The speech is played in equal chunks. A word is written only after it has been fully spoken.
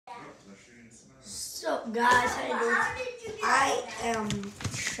So guys, I am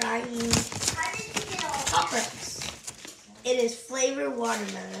trying Pop Rocks. It is flavored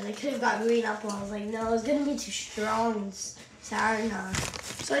watermelon. I could have got green apple. I was like, no, it's gonna be too strong and sour now.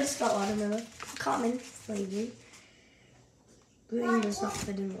 So I just got watermelon, common flavor. Green does not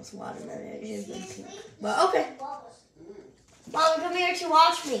fit in with watermelon. It should have been pink. But okay. Mom, come here to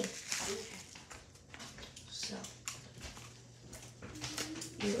watch me. So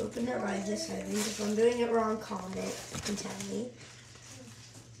you open it right this way. If I'm doing it wrong, comment and tell me.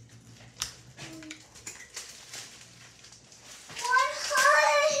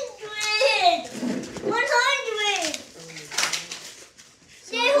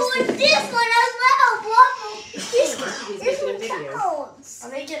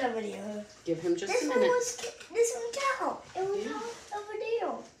 I'm making a video. Give him just a minute. This one count. It will count a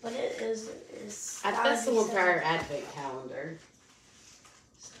video. But it is That's the one for our advent calendar.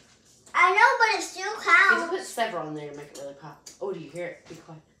 I know, but it still You counts. can put several on there to make it really pop. Oh, do you hear it? Be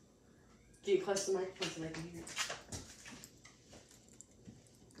quiet. Get it close to the microphone so they can hear it.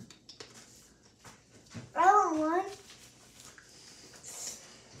 I want one.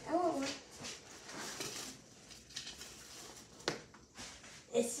 I want one.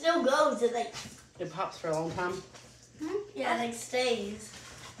 It still goes. It like pops for a long time. Yeah, it like stays.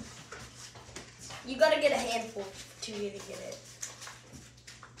 You gotta get a handful to really get it.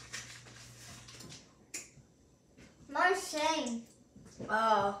 Mine's same.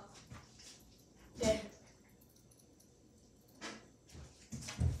 Oh. Yeah.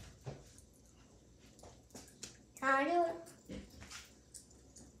 Can I do it?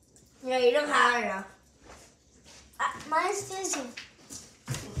 Yeah, you don't have enough. Mine's dizzy.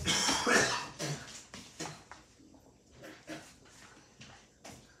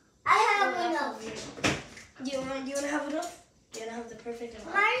 I have enough. Do you want to have enough? Do you want to have the perfect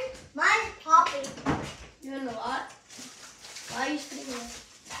amount? Mine's popping. You want a lot? Why are you spitting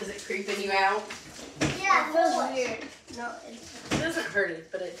it? Is it creeping you out? Yeah, It feels weird. No, It doesn't hurt it,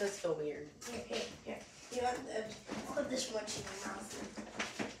 but it does feel weird. here. You want to put this much in your mouth.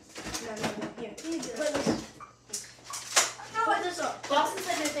 No, here. Put this. Put this up. Dawson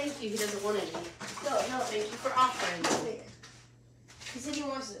said no thank you. He doesn't want any. No. Thank you for offering. Here. He said he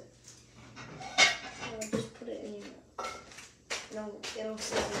wants it. No, just put it in your mouth. No, it'll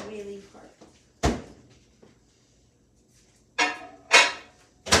sit really hard.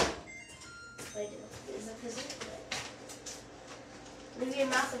 Like, is it? Leave your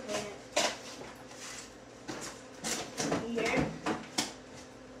mouth open. Here.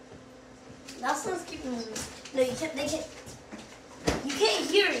 That sounds keeping moving. No, you can't. They can't. You can't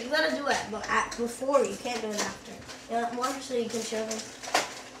hear it. You gotta do it, but before you can't do it after. You want more so you can show them,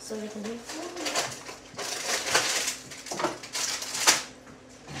 so they can do it.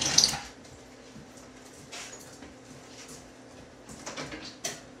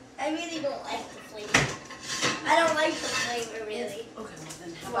 I really don't like the flavor. I don't like the flavor really. Okay, well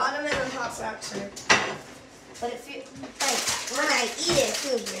then how about... Watermelon Pop Rocks are. But if you like when I eat it, it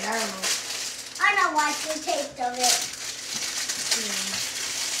feels weird. I don't know. I don't like the taste of it.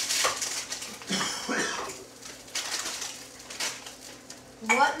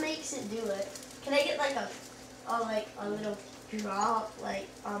 What makes it do it? Can I get like a little drop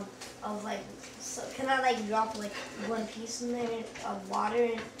of like so can I like drop like one piece in there of water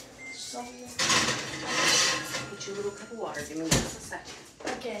and salt? Get your little cup of water. Give me just a second.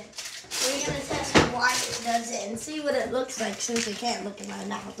 Okay. We're gonna test why it does it and see what it looks like since we can't look at my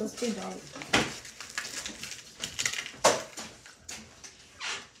mouth. It's too dark.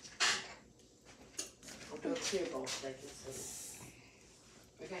 I'll do it to your bowl so they can see.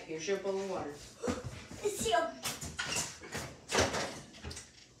 Okay, here's your bowl of water. It's your...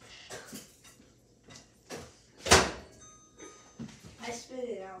 I spit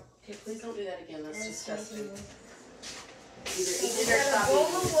it out. Okay, please don't do that again. That's And disgusting. it's Either eat We it or got a stop bowl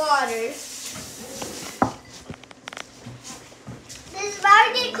eating of it. water. This is about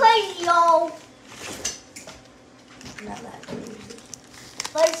to get crazy, y'all. Not that crazy.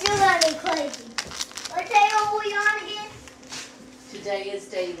 But it's still gonna be crazy. What day are we on again? Today is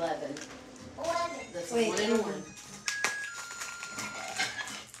day 11. 11. That's Wait, 1 and 1.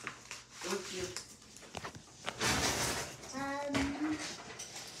 Thank you.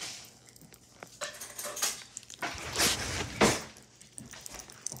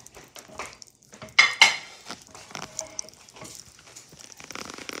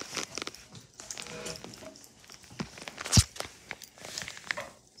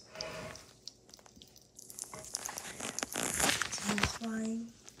 Fine.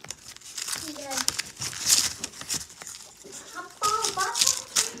 Yeah.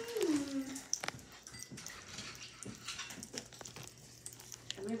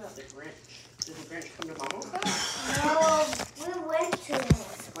 Grinch come to Mama's house? No, we went to it.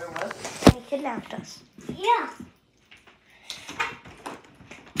 Where was it? He kidnapped us. Yeah.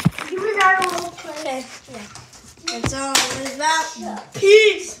 He was our little place. Okay. Yeah. That's all it's about.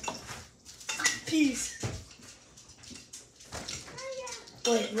 Peace. Peace.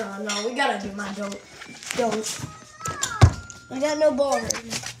 Wait, no, we gotta do my joke. I got no ball right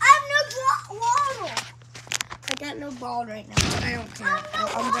now. I have no water. I got no ball right now. But I don't care.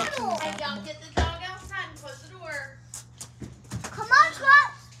 I'm joking. Hey, y'all get the dog outside and close the door. Come on,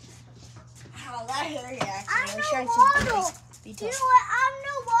 Scott. How that hurt you I actually. have no water. Be You know tough. what? I